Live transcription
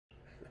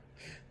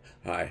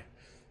Hi,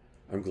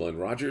 I'm Glenn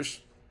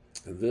Rogers,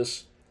 and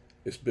this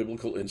is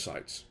Biblical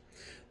Insights.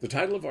 The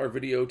title of our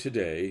video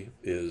today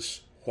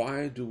is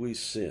Why Do We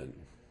Sin?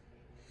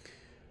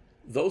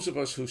 Those of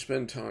us who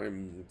spend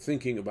time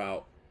thinking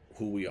about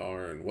who we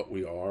are and what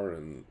we are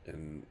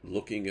and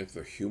looking at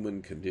the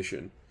human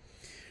condition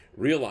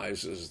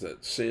realizes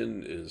that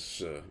sin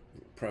is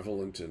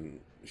prevalent in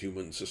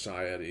human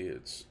society.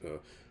 It's a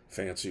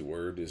fancy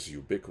word, is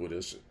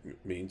ubiquitous. It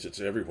means it's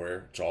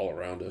everywhere. It's all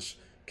around us.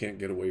 Can't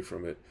get away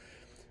from it.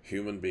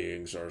 Human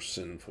beings are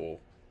sinful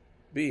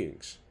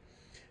beings.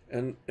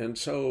 And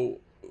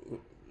so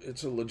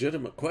it's a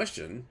legitimate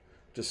question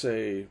to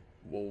say,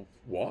 well,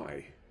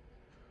 why?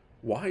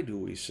 Why do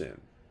we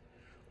sin?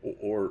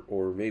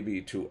 Or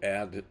maybe to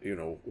add,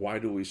 why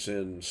do we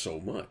sin so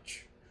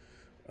much?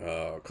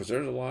 Because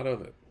there's a lot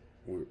of it.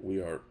 We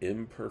are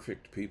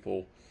imperfect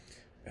people,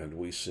 and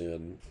we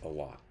sin a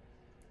lot.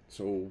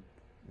 So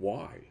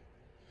why?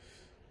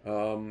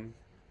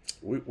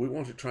 We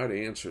want to try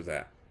to answer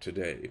that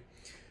today.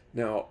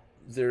 Now,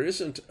 there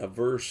isn't a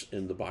verse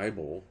in the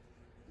Bible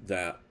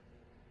that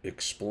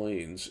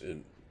explains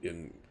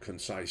in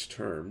concise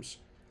terms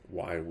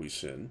why we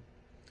sin.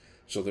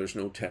 So there's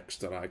no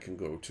text that I can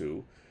go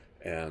to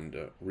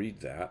and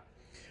read that.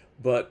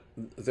 But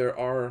there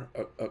are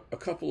a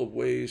couple of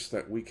ways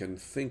that we can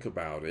think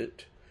about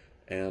it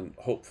and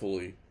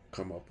hopefully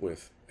come up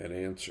with an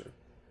answer.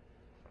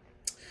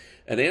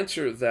 An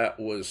answer that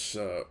was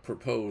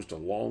proposed a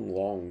long,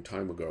 long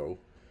time ago,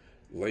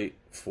 late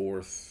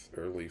 4th,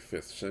 early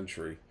 5th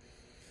century,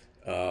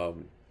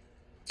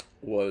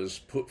 was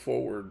put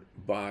forward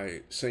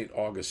by St.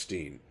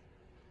 Augustine,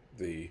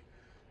 the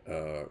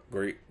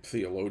great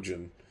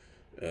theologian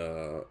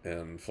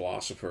and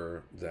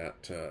philosopher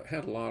that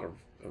had a lot of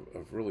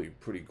really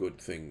pretty good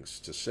things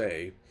to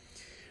say.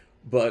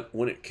 But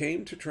when it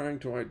came to trying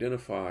to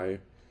identify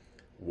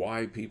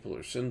why people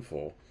are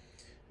sinful,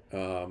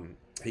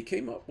 he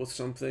came up with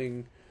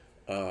something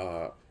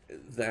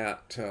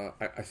that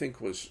I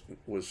think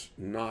was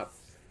not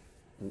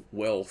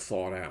well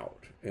thought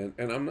out. And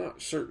I'm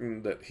not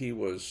certain that he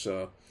was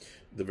the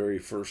very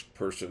first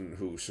person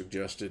who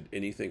suggested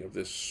anything of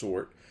this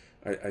sort.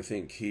 I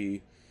think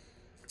he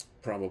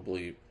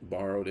probably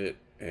borrowed it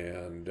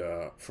and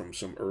from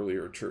some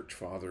earlier church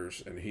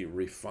fathers, and he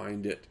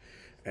refined it,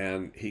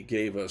 and he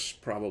gave us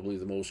probably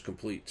the most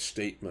complete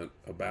statement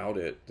about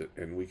it,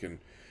 and we can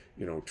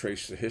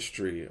trace the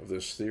history of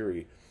this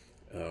theory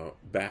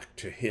back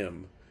to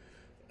him,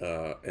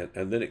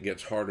 and then it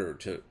gets harder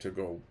to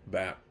go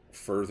back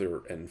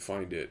further and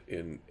find it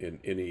in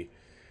any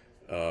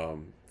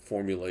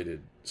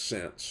formulated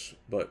sense.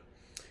 But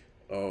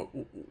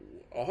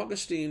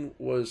Augustine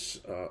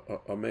was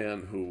a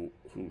man who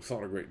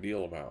thought a great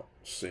deal about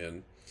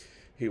sin.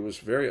 He was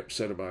very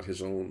upset about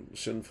his own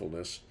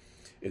sinfulness.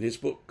 In his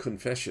book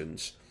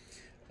Confessions,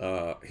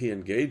 he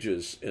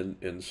engages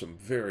in some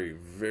very,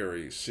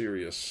 very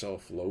serious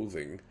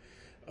self-loathing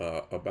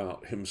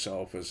about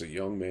himself as a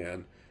young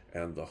man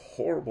and the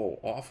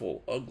horrible,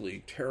 awful,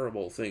 ugly,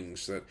 terrible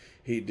things that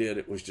he did.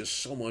 It was just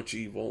so much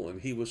evil,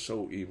 and he was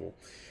so evil.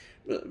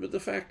 But the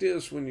fact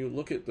is, when you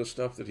look at the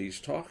stuff that he's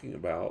talking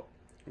about,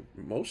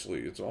 mostly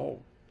it's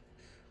all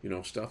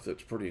stuff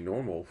that's pretty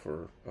normal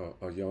for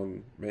a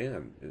young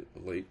man,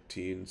 late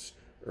teens,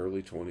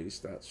 early 20s,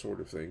 that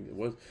sort of thing.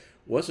 It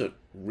wasn't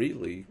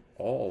really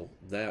all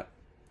that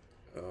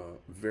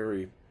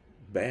very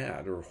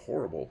bad or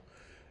horrible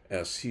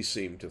as he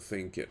seemed to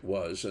think it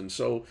was. And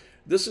so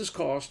this has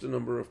caused a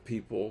number of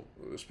people,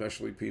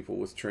 especially people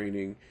with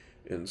training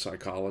in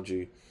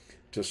psychology,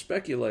 to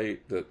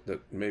speculate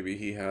that maybe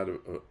he had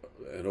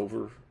an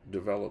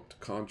overdeveloped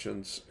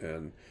conscience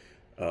and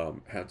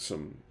had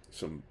some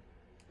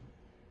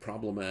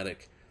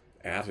problematic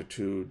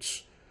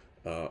attitudes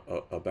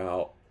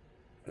about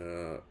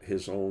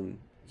his own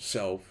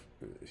self,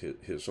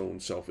 his own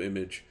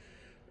self-image.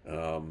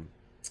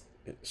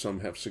 Some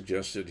have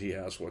suggested he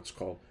has what's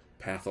called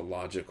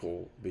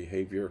pathological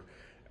behavior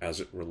as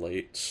it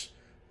relates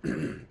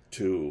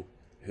to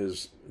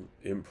his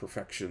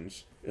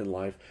imperfections in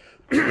life.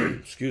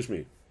 Excuse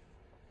me.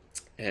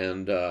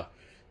 And I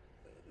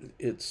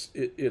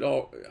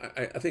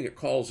think it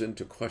calls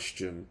into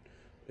question,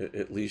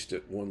 at least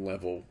at one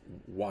level,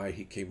 why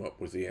he came up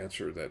with the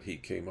answer that he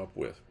came up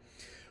with.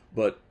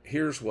 But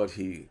here's what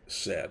he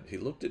said. He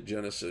looked at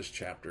Genesis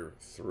chapter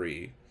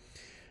 3,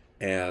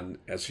 and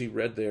as he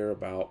read there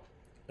about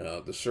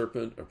the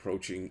serpent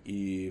approaching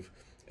Eve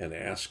and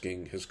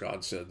asking, has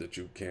God said that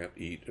you can't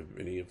eat of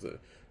any of the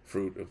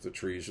fruit of the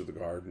trees of the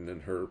garden?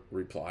 And her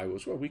reply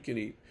was, well, we can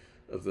eat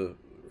of the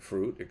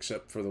fruit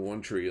except for the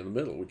one tree in the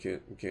middle. We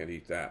can't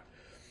eat that.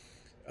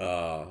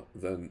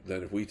 Then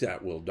if we eat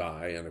that, we'll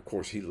die. And of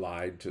course, he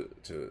lied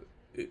to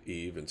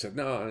Eve and said,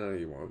 no,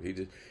 you won't.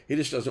 He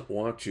just doesn't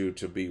want you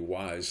to be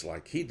wise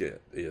like he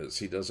is.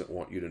 He doesn't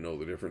want you to know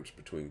the difference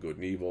between good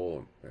and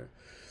evil.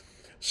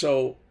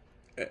 So,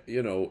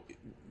 you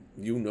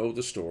know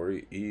the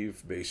story.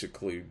 Eve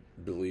basically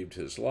believed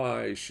his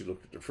lies. She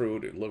looked at the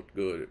fruit. It looked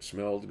good. It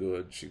smelled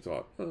good. She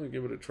thought, oh,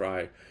 give it a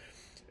try.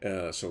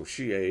 So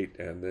she ate,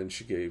 and then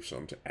she gave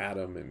some to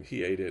Adam, and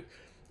he ate it.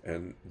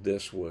 And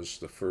this was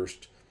the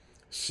first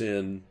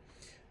sin,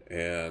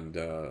 and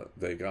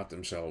they got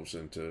themselves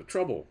into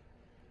trouble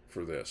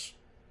for this.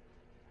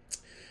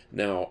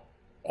 Now,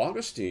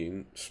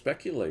 Augustine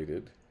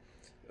speculated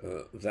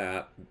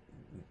that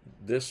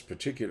this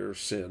particular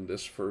sin,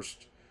 this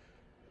first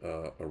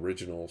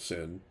original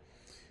sin,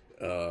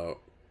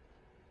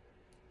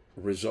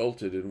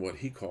 resulted in what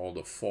he called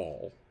a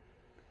fall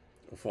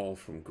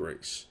from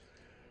grace.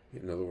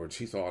 In other words,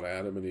 he thought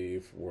Adam and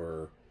Eve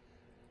were,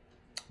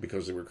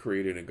 because they were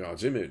created in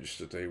God's image,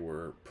 that they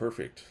were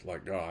perfect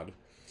like God.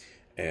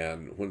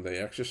 And when they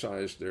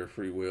exercised their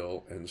free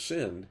will and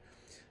sinned,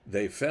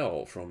 they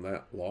fell from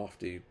that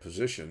lofty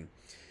position,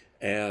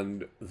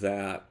 and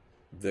that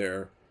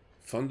their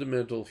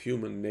fundamental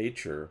human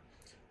nature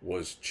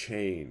was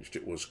changed.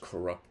 It was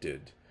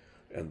corrupted,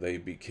 and they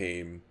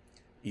became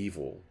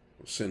evil,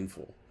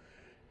 sinful,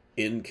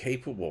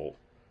 incapable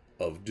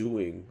of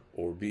doing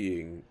or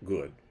being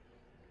good.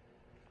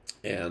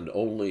 And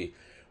only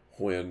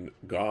when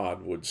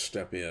God would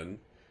step in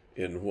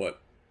what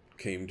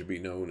came to be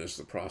known as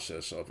the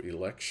process of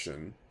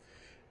election,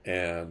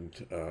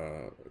 and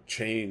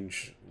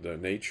change the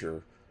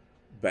nature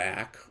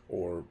back,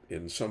 or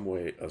in some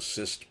way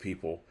assist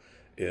people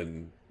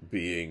in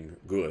being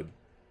good,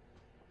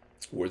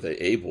 were they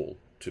able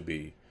to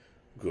be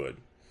good.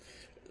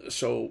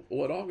 So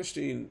what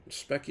Augustine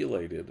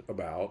speculated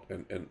about,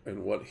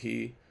 and what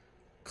he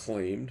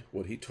claimed,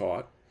 what he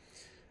taught,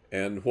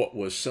 and what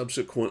was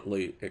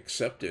subsequently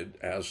accepted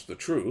as the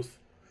truth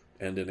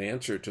and an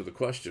answer to the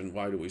question,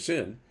 why do we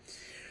sin,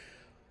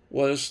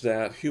 was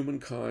that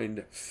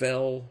humankind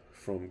fell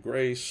from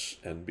grace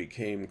and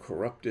became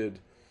corrupted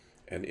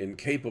and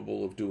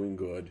incapable of doing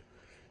good,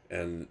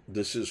 and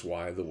this is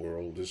why the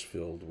world is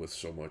filled with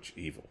so much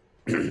evil.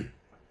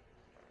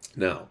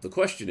 Now, the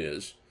question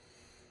is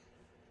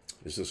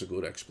this a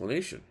good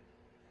explanation?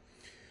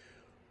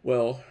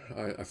 Well,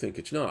 I think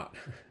it's not.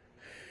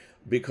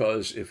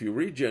 Because if you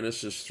read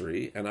Genesis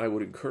 3, and I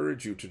would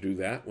encourage you to do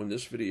that when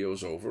this video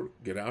is over,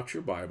 get out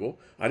your Bible.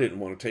 I didn't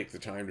want to take the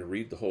time to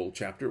read the whole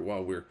chapter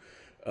while we're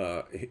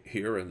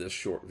here in this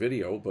short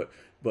video,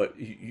 but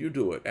you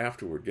do it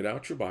afterward. Get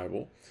out your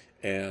Bible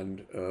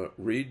and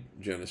read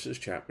Genesis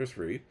chapter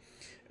 3,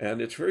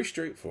 and it's very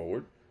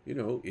straightforward. You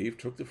know, Eve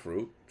took the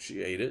fruit,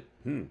 she ate it.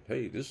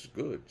 Hey, this is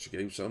good. She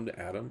gave some to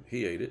Adam,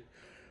 he ate it.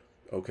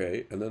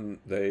 Okay, and then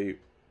they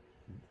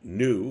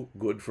knew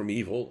good from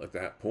evil at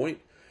that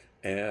point,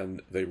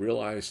 and they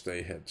realized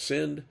they had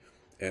sinned,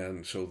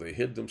 and so they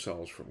hid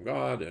themselves from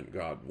God, and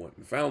God went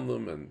and found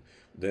them, and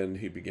then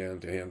he began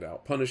to hand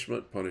out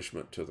punishment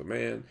to the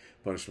man,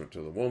 punishment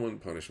to the woman,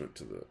 punishment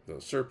to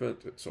the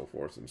serpent, and so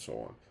forth and so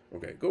on.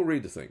 Okay, go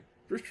read the thing.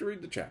 Just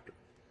read the chapter.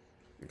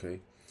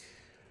 Okay?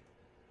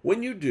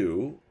 When you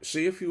do,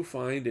 see if you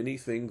find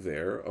anything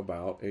there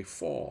about a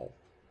fall.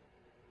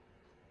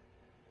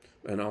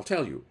 And I'll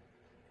tell you,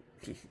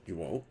 you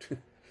won't.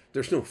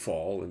 There's no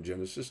fall in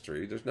Genesis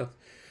 3. There's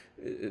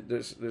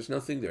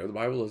nothing there. The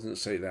Bible doesn't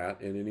say that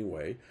in any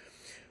way.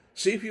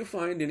 See if you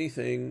find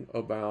anything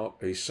about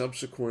a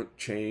subsequent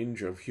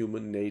change of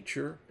human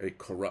nature, a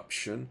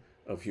corruption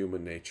of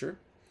human nature.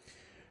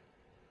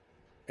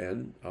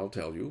 And I'll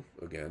tell you,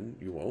 again,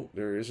 you won't.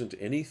 There isn't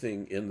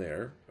anything in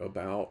there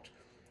about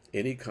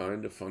any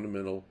kind of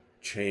fundamental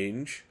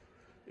change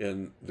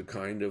in the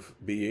kind of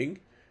being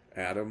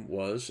Adam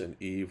was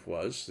and Eve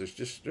was.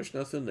 There's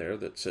nothing there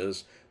that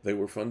says they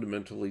were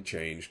fundamentally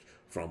changed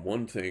from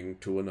one thing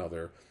to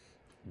another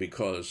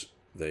because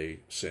they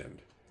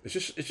sinned. It's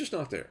just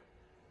not there.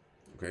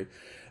 Okay,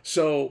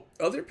 so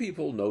other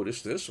people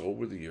noticed this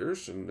over the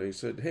years, and they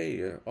said,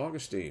 "Hey,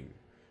 Augustine,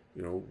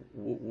 you know,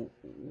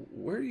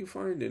 where do you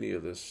find any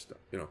of this stuff?"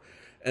 You know,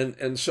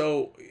 and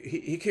so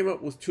he came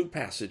up with two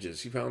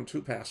passages. He found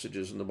two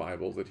passages in the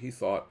Bible that he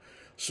thought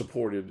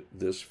supported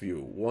this view.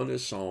 One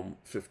is Psalm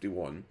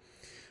 51,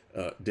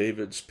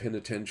 David's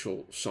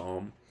penitential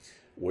psalm,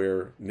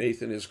 where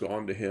Nathan is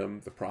gone to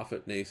him, the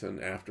prophet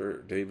Nathan,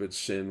 after David's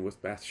sin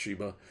with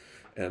Bathsheba,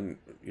 and,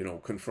 you know,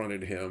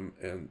 confronted him,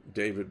 and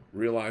David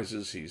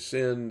realizes he's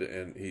sinned,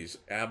 and he's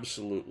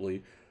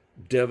absolutely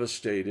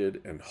devastated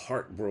and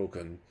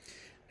heartbroken,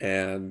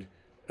 and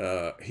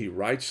he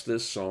writes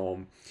this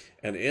psalm,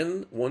 and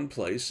in one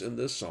place in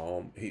this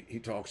psalm, he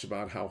talks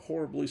about how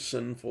horribly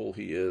sinful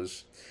he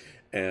is,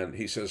 and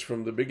he says,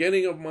 from the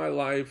beginning of my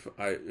life,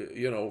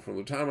 from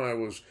the time I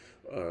was,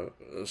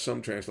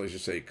 some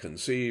translations say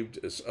conceived,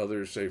 as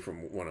others say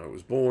from when I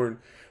was born,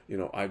 you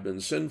know, I've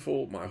been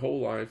sinful my whole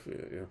life,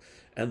 you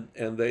know,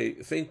 and they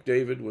think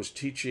David was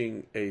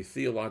teaching a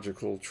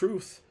theological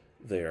truth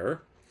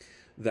there,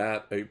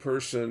 that a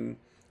person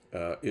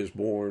is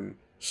born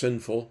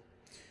sinful,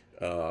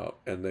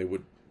 and they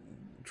would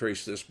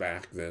trace this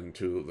back then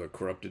to the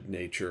corrupted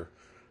nature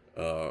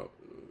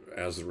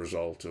as the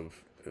result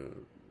of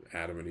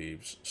Adam and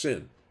Eve's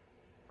sin.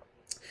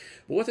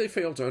 But what they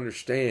fail to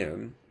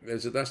understand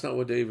is that that's not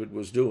what David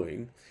was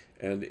doing,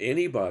 and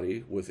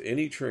anybody with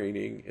any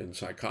training in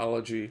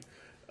psychology,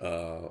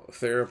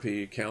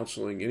 therapy,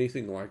 counseling,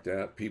 anything like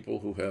that, people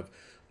who have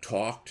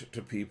talked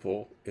to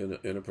people in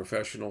a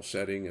professional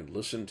setting and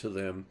listened to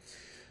them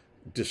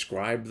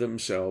describe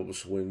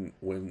themselves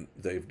when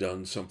they've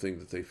done something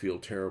that they feel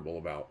terrible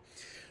about.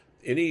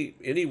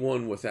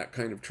 Anyone with that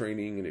kind of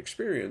training and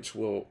experience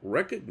will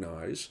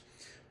recognize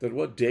that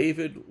what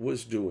David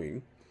was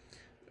doing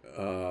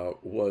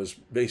was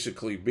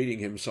basically beating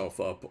himself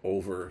up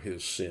over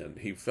his sin.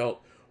 He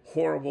felt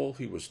horrible.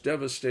 He was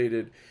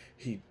devastated.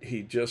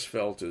 He just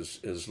felt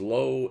as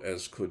low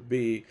as could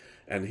be,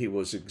 and he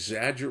was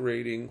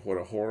exaggerating what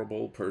a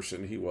horrible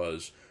person he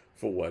was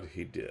for what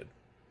he did.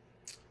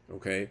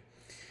 Okay?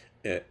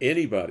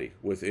 Anybody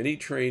with any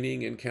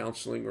training in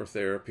counseling or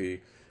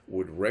therapy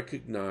would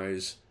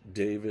recognize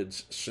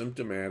David's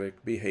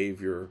symptomatic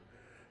behavior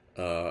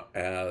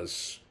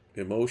as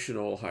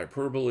emotional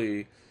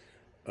hyperbole,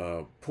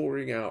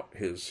 pouring out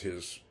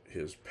his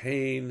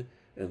pain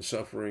and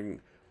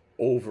suffering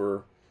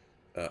over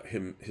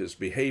his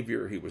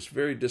behavior. He was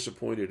very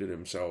disappointed in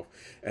himself,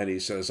 and he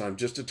says, "I'm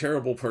just a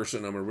terrible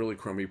person. I'm a really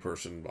crummy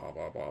person." Blah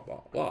blah blah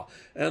blah blah.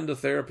 And the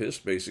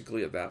therapist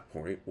basically at that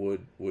point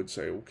would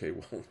say, "Okay,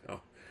 well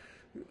now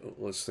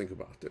let's think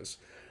about this."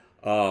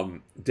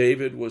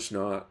 David was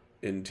not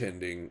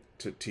intending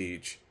to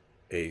teach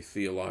a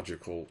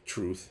theological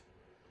truth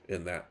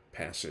in that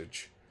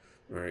passage,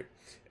 right?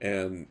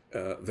 And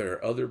there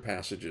are other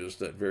passages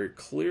that very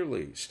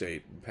clearly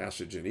state,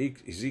 passage in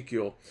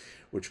Ezekiel,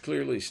 which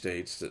clearly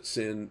states that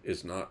sin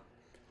is not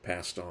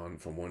passed on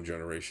from one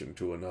generation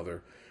to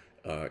another.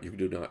 You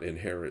do not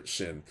inherit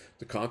sin.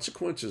 The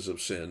consequences of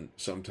sin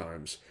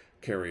sometimes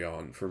carry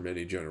on for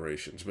many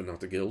generations, but not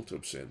the guilt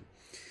of sin.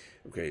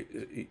 Okay,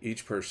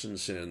 each person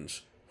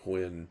sins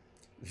when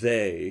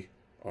they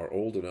are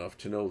old enough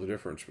to know the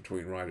difference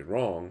between right and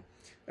wrong,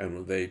 and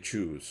when they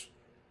choose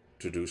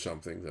to do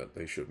something that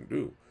they shouldn't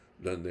do,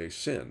 then they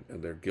sin,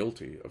 and they're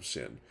guilty of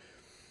sin.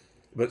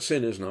 But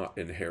sin is not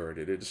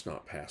inherited. It is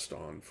not passed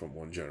on from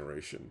one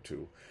generation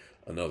to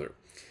another.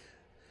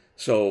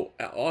 So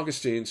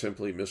Augustine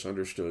simply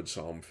misunderstood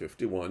Psalm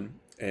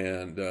 51,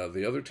 and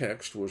the other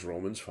text was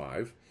Romans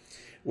 5,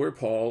 where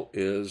Paul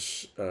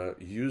is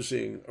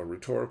using a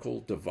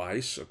rhetorical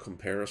device, a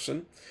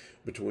comparison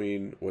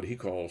between what he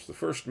calls the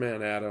first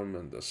man, Adam,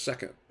 and the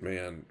second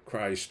man,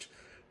 Christ.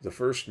 The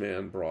first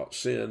man brought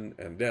sin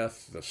and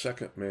death. The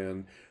second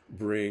man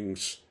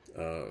brings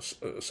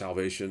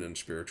salvation and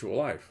spiritual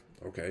life.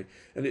 Okay?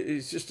 And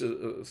it's just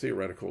a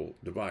theoretical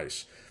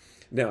device.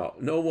 Now,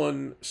 no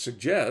one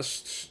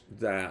suggests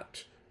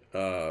that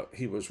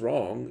he was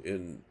wrong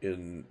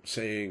in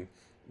saying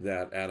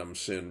that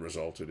Adam's sin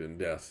resulted in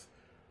death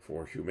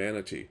for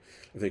humanity.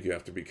 I think you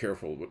have to be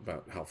careful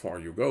about how far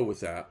you go with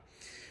that.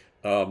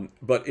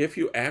 But if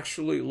you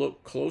actually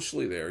look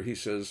closely there, he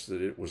says that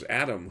it was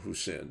Adam who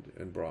sinned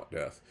and brought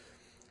death.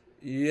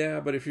 Yeah,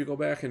 but if you go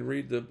back and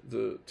read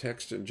the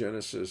text in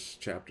Genesis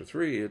chapter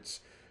 3, it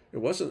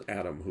wasn't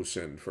Adam who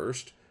sinned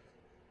first.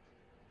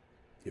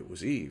 It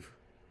was Eve.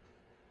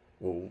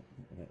 Well,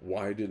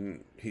 why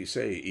didn't he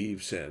say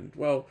Eve sinned?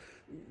 Well,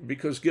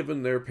 because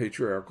given their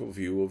patriarchal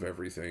view of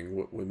everything,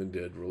 what women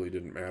did really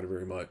didn't matter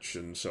very much.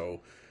 And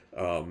so,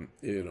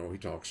 he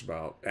talks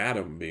about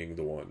Adam being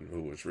the one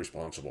who was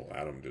responsible.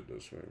 Adam did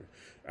this.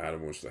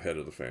 Adam was the head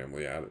of the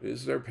family.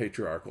 Is their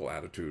patriarchal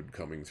attitude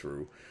coming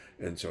through?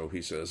 And so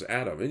he says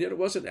Adam. And yet it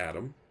wasn't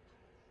Adam.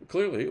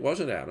 Clearly, it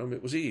wasn't Adam.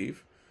 It was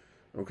Eve.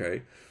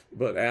 Okay?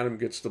 But Adam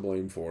gets the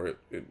blame for it.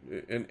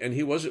 And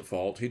he was at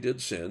fault. He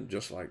did sin,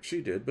 just like she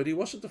did. But he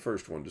wasn't the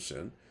first one to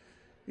sin.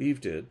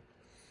 Eve did.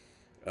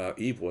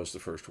 Eve was the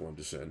first one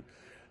to sin.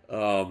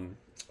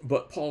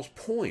 But Paul's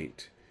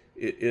point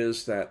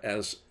is that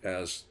as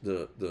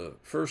the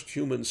first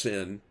human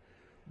sin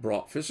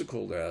brought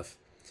physical death,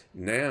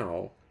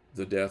 now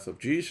the death of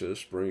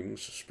Jesus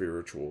brings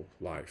spiritual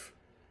life.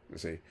 You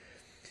see?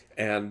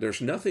 And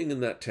there's nothing in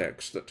that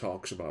text that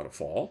talks about a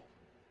fall.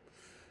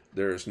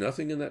 There's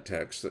nothing in that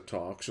text that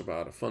talks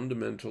about a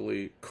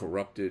fundamentally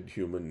corrupted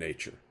human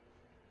nature.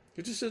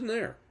 It just isn't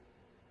there.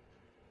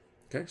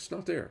 Okay? It's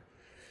not there.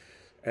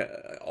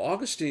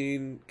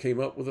 Augustine came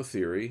up with a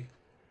theory,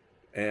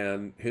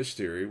 and his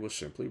theory was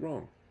simply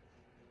wrong.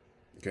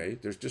 Okay?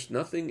 There's just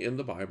nothing in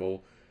the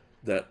Bible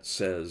that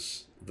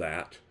says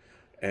that,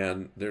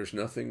 and there's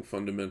nothing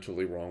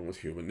fundamentally wrong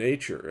with human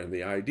nature. And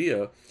the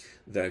idea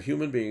that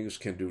human beings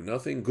can do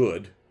nothing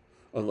good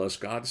unless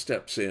God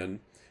steps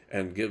in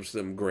and gives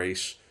them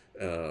grace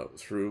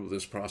through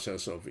this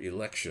process of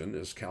election,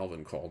 as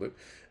Calvin called it,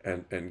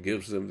 and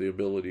gives them the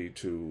ability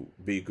to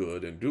be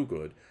good and do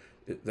good,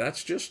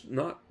 that's just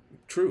not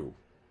true.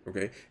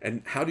 Okay?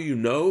 And how do you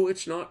know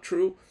it's not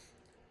true?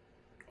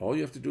 All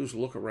you have to do is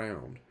look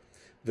around.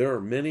 There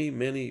are many,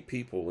 many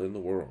people in the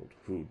world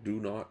who do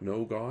not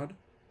know God,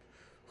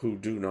 who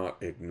do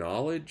not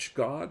acknowledge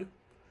God,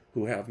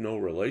 who have no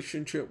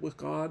relationship with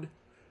God,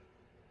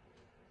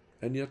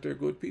 and yet they're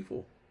good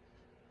people.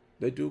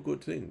 They do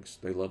good things.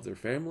 They love their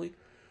family.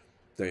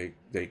 They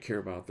care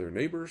about their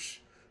neighbors.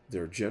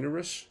 They're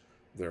generous.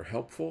 They're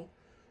helpful.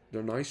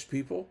 They're nice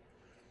people.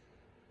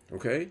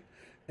 Okay?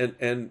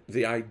 And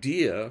the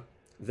idea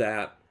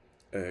that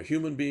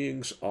human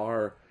beings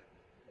are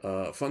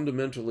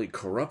fundamentally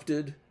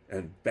corrupted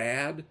and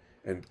bad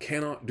and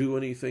cannot do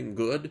anything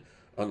good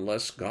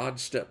unless God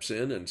steps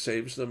in and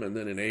saves them and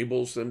then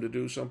enables them to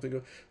do something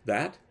good,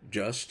 that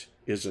just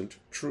isn't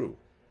true.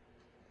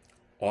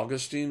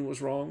 Augustine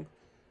was wrong.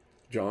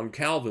 John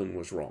Calvin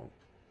was wrong.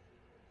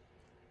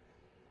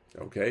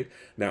 Okay?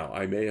 Now,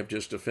 I may have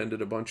just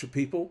offended a bunch of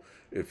people.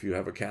 If you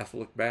have a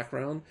Catholic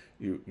background,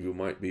 you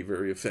might be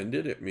very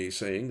offended at me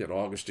saying that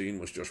Augustine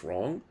was just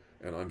wrong.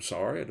 And I'm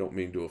sorry, I don't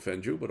mean to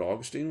offend you, but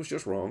Augustine was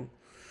just wrong.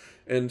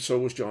 And so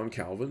was John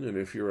Calvin. And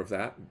if you're of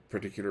that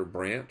particular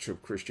branch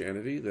of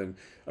Christianity, then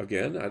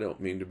again, I don't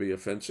mean to be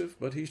offensive,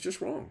 but he's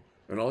just wrong.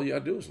 And all you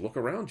got to do is look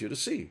around you to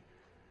see.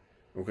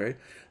 Okay?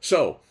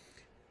 So,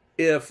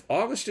 if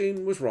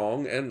Augustine was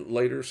wrong, and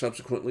later,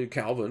 subsequently,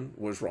 Calvin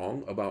was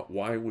wrong about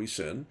why we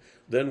sin,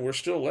 then we're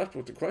still left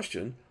with the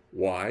question,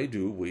 why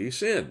do we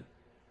sin?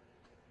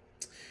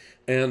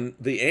 And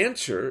the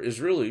answer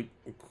is really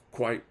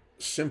quite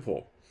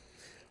simple.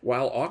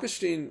 While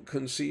Augustine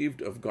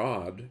conceived of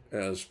God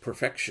as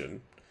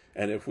perfection,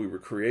 and if we were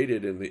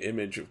created in the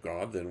image of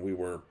God, then we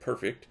were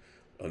perfect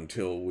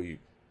until we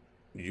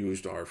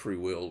used our free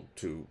will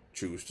to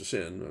choose to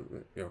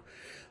sin,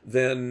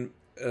 then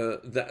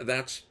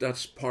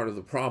that's part of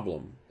the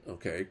problem.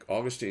 Okay,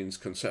 Augustine's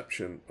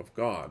conception of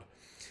God.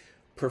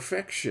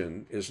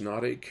 Perfection is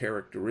not a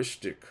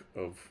characteristic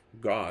of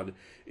God.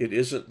 It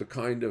isn't the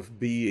kind of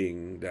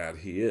being that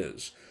he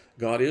is.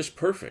 God is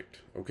perfect.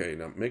 Okay,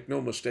 now make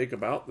no mistake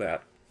about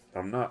that.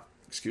 I'm not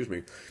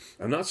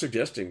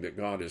suggesting that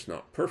God is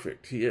not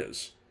perfect. He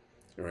is.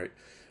 All right?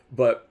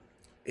 But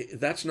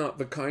that's not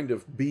the kind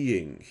of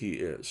being he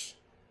is.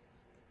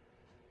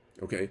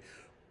 Okay?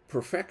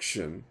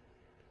 Perfection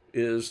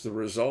is the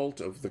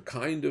result of the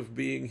kind of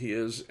being he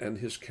is and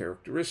his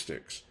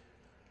characteristics.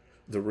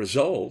 The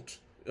result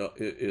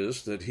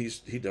is that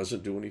he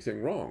doesn't do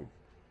anything wrong.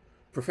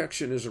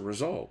 Perfection is a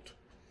result.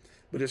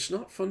 But it's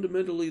not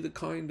fundamentally the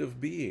kind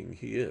of being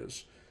he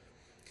is.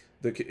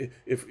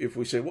 If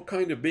we say, what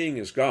kind of being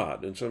is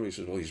God? And somebody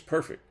says, well, he's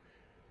perfect.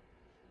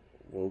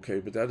 Well, okay,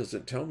 but that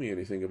doesn't tell me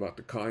anything about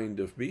the kind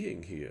of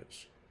being he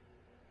is.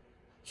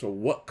 So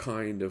what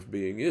kind of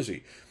being is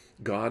he?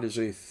 God is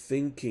a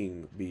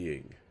thinking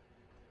being.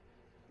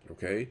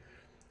 Okay?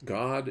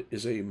 God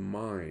is a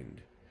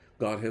mind.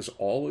 God has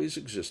always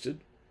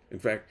existed. In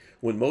fact,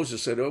 when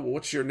Moses said, oh,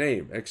 what's your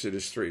name?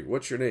 Exodus 3.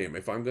 What's your name?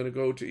 If I'm going to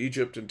go to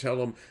Egypt and tell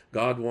them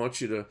God wants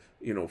you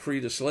to,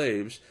 free the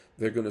slaves,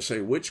 they're going to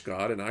say, which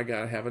God? And I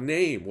got to have a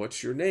name.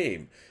 What's your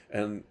name?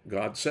 And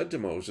God said to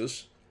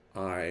Moses,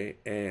 I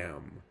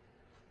am.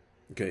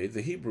 Okay,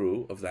 the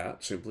Hebrew of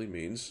that simply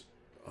means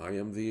I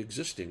am the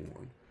existing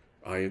one.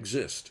 I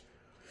exist.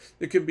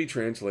 It can be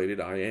translated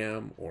I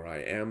am, or I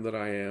am that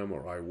I am,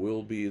 or I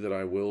will be that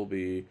I will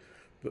be.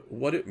 But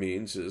what it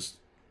means is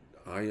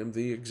I am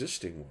the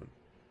existing one.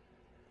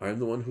 I am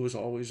the one who has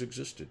always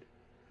existed.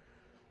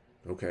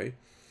 Okay?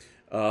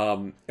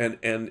 And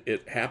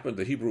it happened,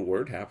 the Hebrew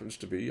word happens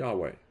to be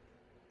Yahweh.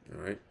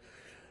 All right?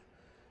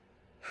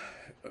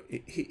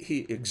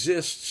 He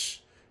exists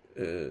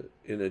in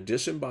a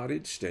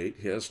disembodied state.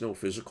 He has no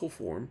physical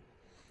form.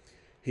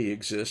 He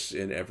exists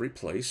in every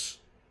place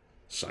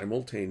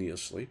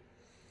simultaneously.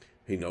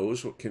 He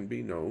knows what can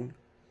be known.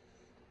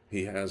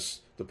 He has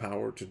the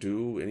power to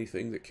do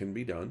anything that can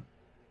be done.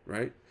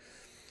 Right?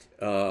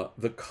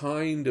 The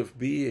kind of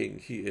being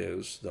he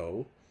is,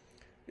 though,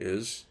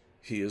 is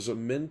he is a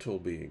mental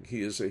being.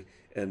 He is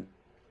an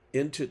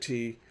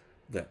entity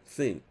that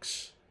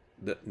thinks,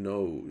 that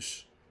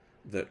knows,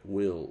 that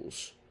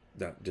wills,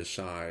 that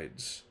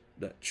decides,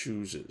 that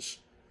chooses.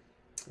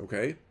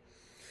 Okay?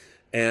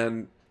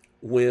 And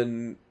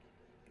when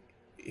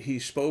he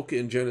spoke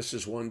in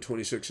Genesis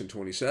 1:26 and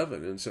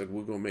 27 and said,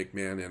 we're going to make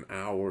man in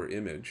our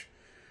image,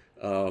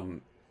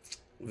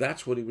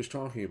 that's what he was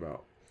talking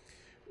about.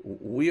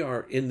 We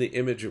are in the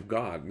image of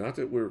God, not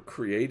that we're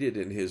created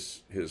in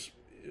his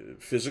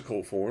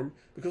physical form,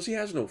 because he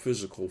has no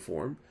physical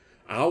form.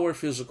 Our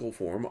physical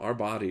form, our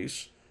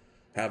bodies,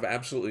 have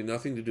absolutely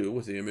nothing to do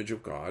with the image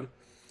of God.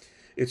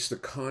 It's the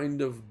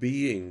kind of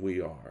being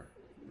we are.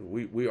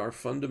 We are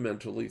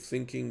fundamentally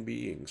thinking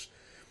beings.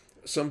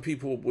 Some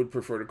people would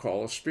prefer to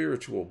call us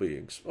spiritual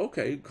beings.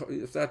 Okay,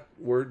 if that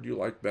word you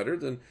like better,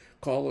 then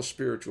call us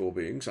spiritual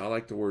beings. I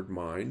like the word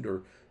mind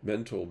or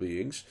mental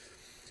beings.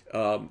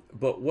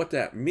 But what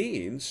that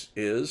means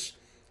is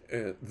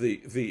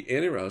the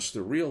inner us,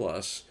 the real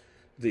us,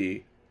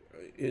 the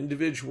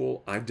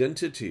individual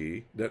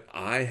identity that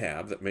I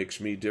have that makes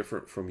me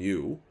different from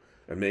you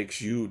and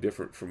makes you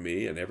different from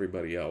me and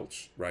everybody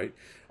else, right?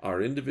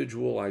 Our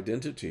individual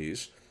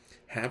identities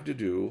have to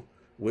do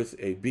with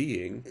a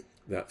being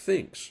that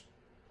thinks,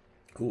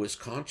 who is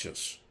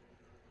conscious,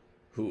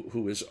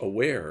 who is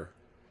aware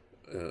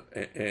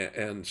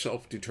and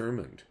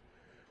self-determined,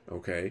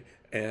 okay?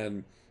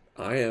 And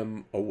I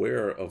am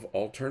aware of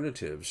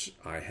alternatives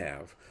I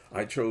have.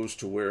 I chose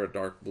to wear a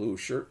dark blue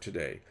shirt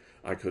today.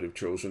 I could have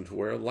chosen to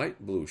wear a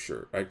light blue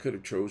shirt. I could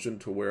have chosen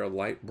to wear a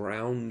light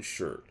brown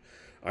shirt.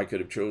 I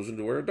could have chosen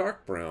to wear a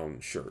dark brown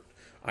shirt.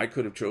 I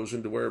could have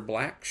chosen to wear a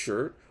black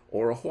shirt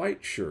or a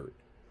white shirt.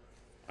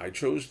 I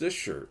chose this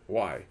shirt.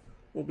 Why?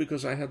 Well,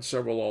 because I had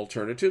several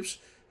alternatives,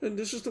 and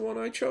this is the one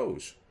I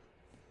chose.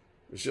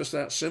 It's just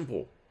that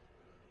simple.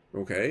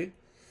 Okay?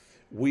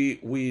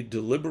 We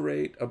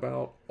deliberate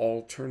about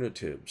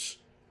alternatives.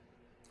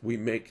 We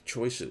make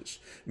choices.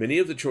 Many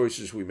of the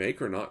choices we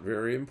make are not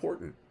very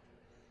important.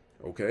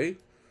 Okay?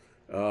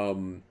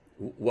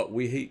 What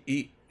we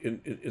eat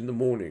in the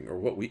morning or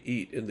what we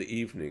eat in the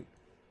evening.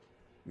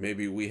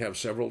 Maybe we have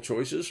several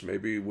choices.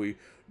 Maybe we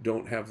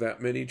don't have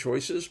that many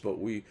choices, but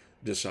we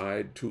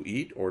decide to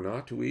eat or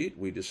not to eat.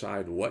 We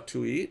decide what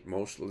to eat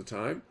most of the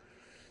time.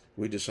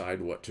 We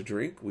decide what to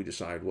drink. We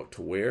decide what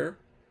to wear.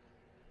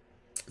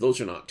 Those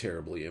are not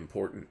terribly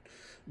important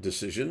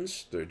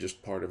decisions. They're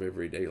just part of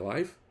everyday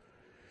life.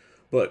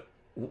 But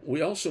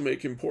we also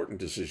make important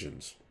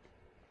decisions,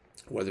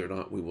 whether or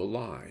not we will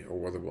lie, or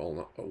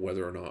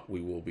whether or not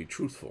we will be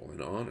truthful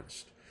and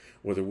honest,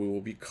 whether we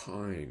will be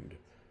kind,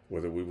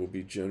 whether we will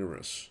be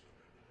generous,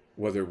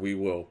 whether we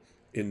will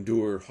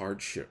endure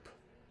hardship,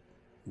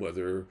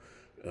 whether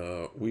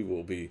we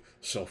will be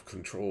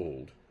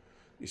self-controlled.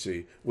 You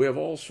see, we have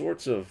all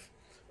sorts of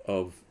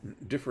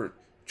different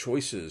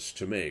choices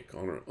to make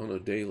on a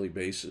daily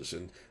basis,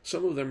 and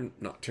some of them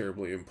not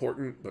terribly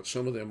important, but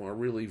some of them are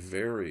really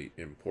very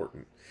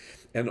important.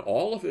 And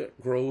all of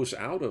it grows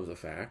out of the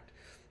fact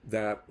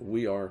that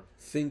we are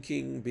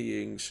thinking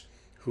beings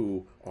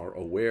who are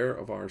aware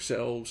of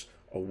ourselves,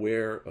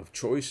 aware of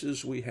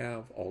choices we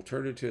have,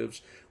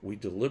 alternatives. We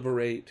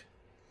deliberate,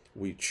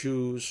 we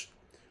choose,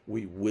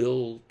 we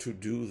will to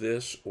do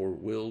this or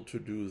will to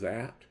do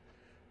that,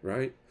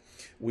 right?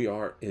 We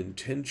are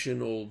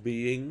intentional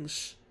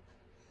beings.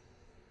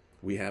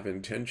 We have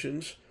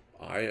intentions.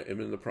 I am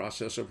in the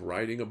process of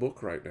writing a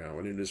book right now,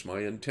 and it is my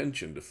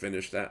intention to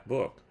finish that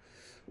book.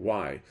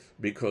 Why?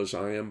 Because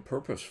I am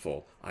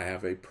purposeful. I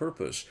have a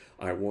purpose.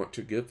 I want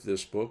to get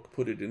this book,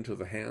 put it into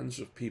the hands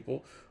of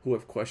people who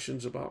have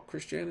questions about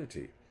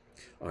Christianity.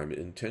 I'm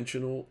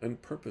intentional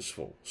and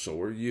purposeful. So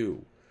are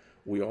you.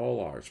 We all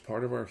are. It's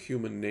part of our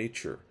human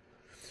nature.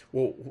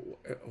 Well,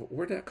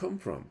 where'd that come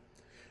from?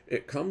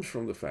 It comes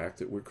from the fact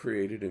that we're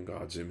created in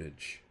God's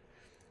image.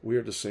 We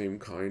are the same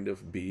kind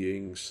of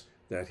beings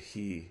that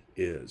He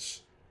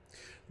is.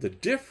 The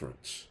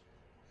difference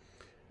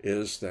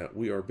is that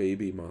we are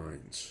baby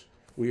minds.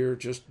 We are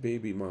just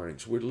baby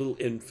minds. We're little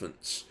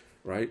infants,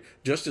 right?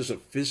 Just as a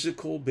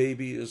physical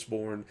baby is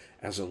born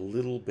as a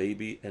little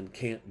baby and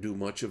can't do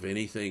much of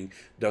anything,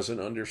 doesn't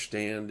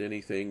understand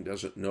anything,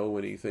 doesn't know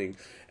anything,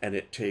 and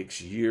it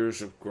takes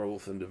years of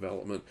growth and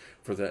development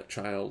for that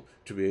child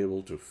to be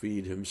able to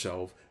feed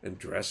himself and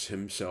dress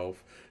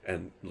himself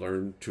and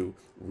learn to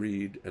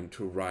read and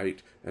to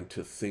write and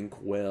to think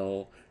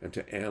well and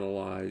to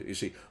analyze. You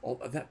see, all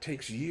that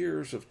takes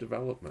years of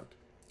development.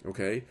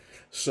 Okay,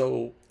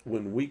 so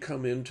when we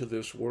come into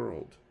this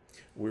world,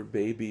 we're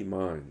baby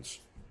minds.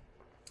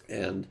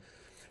 And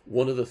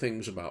one of the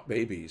things about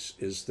babies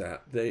is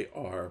that they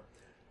are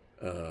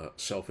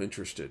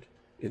self-interested,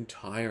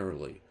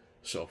 entirely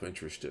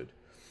self-interested.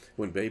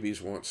 When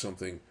babies want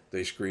something,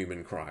 they scream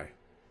and cry.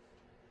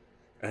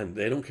 And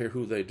they don't care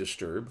who they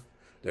disturb.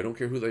 They don't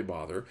care who they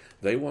bother.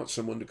 They want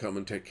someone to come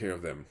and take care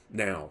of them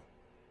now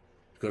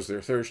because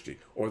they're thirsty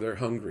or they're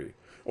hungry,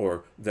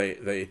 or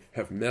they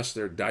have messed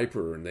their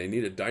diaper and they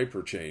need a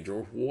diaper change,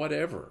 or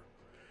whatever,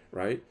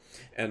 right?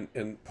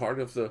 And part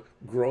of the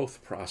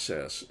growth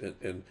process,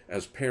 and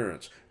as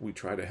parents, we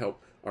try to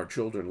help our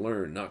children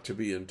learn not to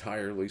be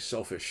entirely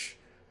selfish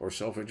or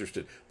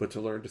self-interested, but to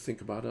learn to think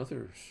about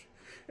others.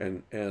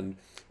 And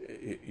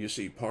you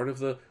see, part of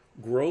the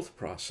growth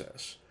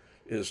process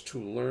is to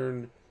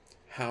learn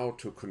how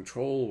to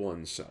control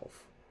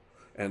oneself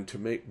and to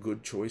make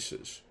good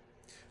choices.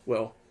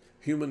 Well,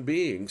 human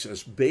beings,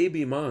 as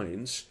baby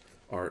minds,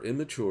 are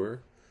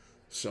immature,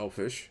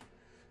 selfish,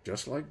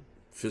 just like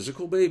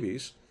physical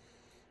babies,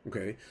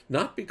 okay?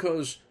 Not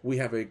because we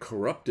have a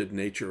corrupted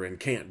nature and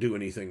can't do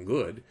anything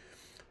good,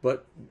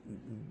 but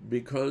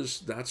because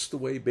that's the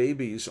way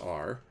babies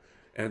are,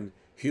 and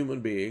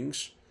human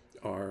beings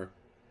are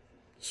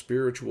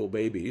spiritual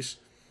babies,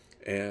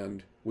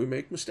 and we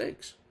make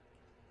mistakes.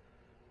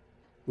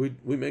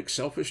 We make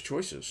selfish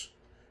choices.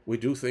 We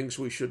do things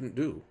we shouldn't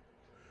do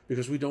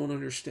because we don't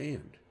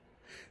understand.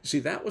 See,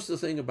 that was the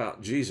thing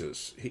about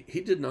Jesus.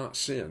 He did not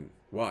sin.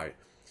 Why?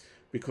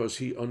 Because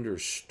he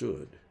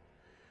understood.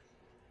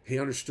 He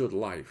understood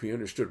life. He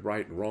understood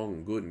right and wrong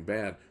and good and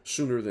bad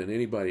sooner than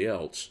anybody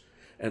else.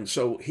 And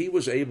so he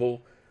was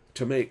able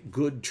to make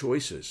good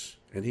choices,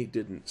 and he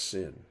didn't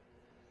sin.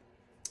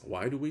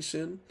 Why do we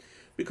sin?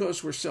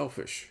 Because we're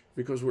selfish,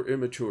 because we're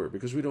immature,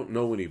 because we don't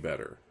know any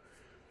better.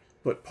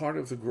 But part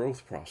of the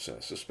growth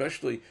process,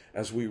 especially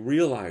as we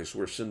realize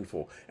we're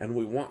sinful and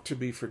we want to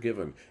be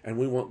forgiven and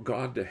we want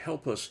God to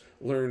help us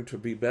learn to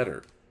be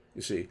better.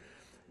 You see,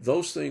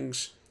 those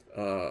things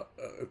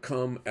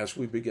come as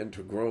we begin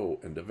to grow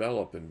and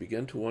develop and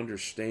begin to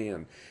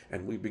understand,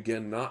 and we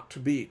begin not to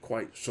be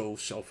quite so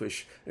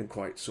selfish and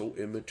quite so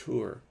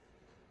immature.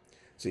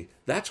 See,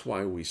 that's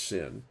why we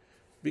sin,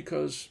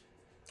 because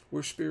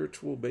we're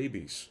spiritual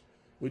babies.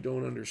 We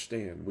don't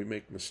understand. We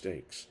make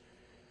mistakes.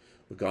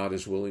 But God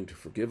is willing to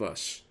forgive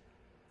us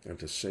and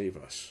to save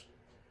us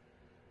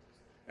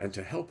and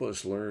to help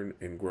us learn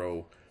and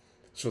grow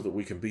so that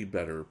we can be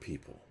better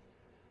people.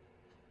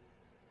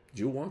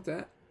 Do you want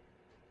that?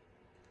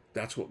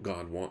 That's what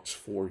God wants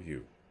for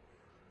you.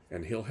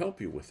 And He'll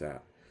help you with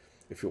that.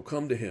 If you'll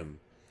come to Him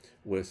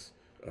with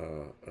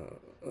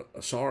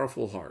a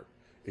sorrowful heart,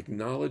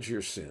 acknowledge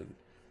your sin,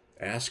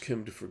 ask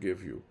Him to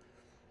forgive you,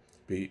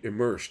 be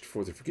immersed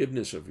for the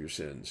forgiveness of your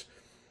sins,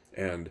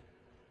 and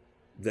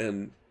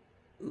then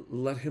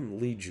let Him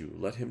lead you,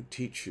 let Him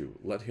teach you,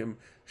 let Him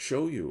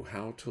show you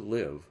how to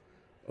live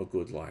a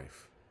good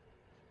life.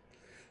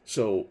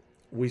 So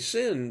we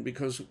sin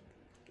because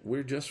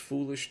we're just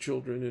foolish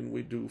children and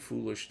we do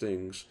foolish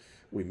things.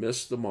 We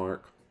miss the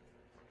mark.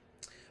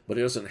 But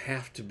it doesn't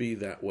have to be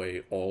that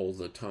way all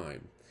the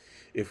time.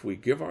 If we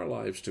give our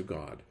lives to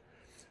God,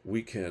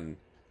 we can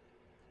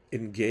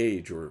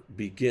engage or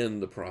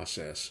begin the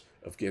process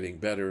of getting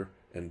better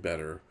and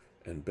better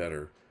and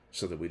better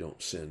so that we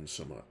don't sin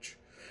so much.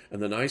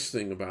 And the nice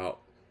thing about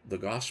the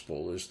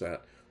gospel is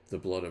that the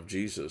blood of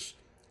Jesus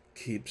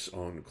keeps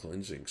on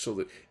cleansing, so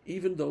that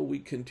even though we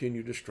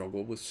continue to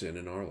struggle with sin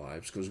in our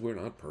lives, because we're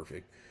not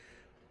perfect,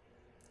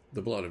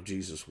 the blood of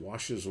Jesus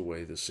washes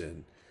away the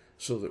sin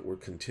so that we're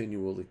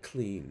continually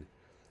clean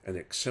and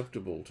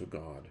acceptable to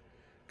God,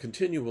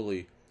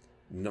 continually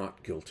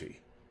not guilty,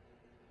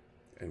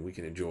 and we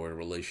can enjoy a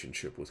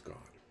relationship with God.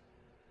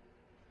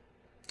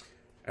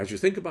 As you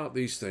think about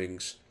these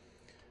things,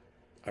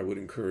 I would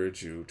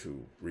encourage you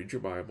to read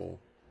your Bible,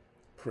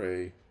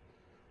 pray,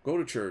 go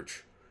to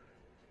church,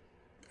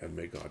 and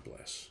may God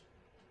bless.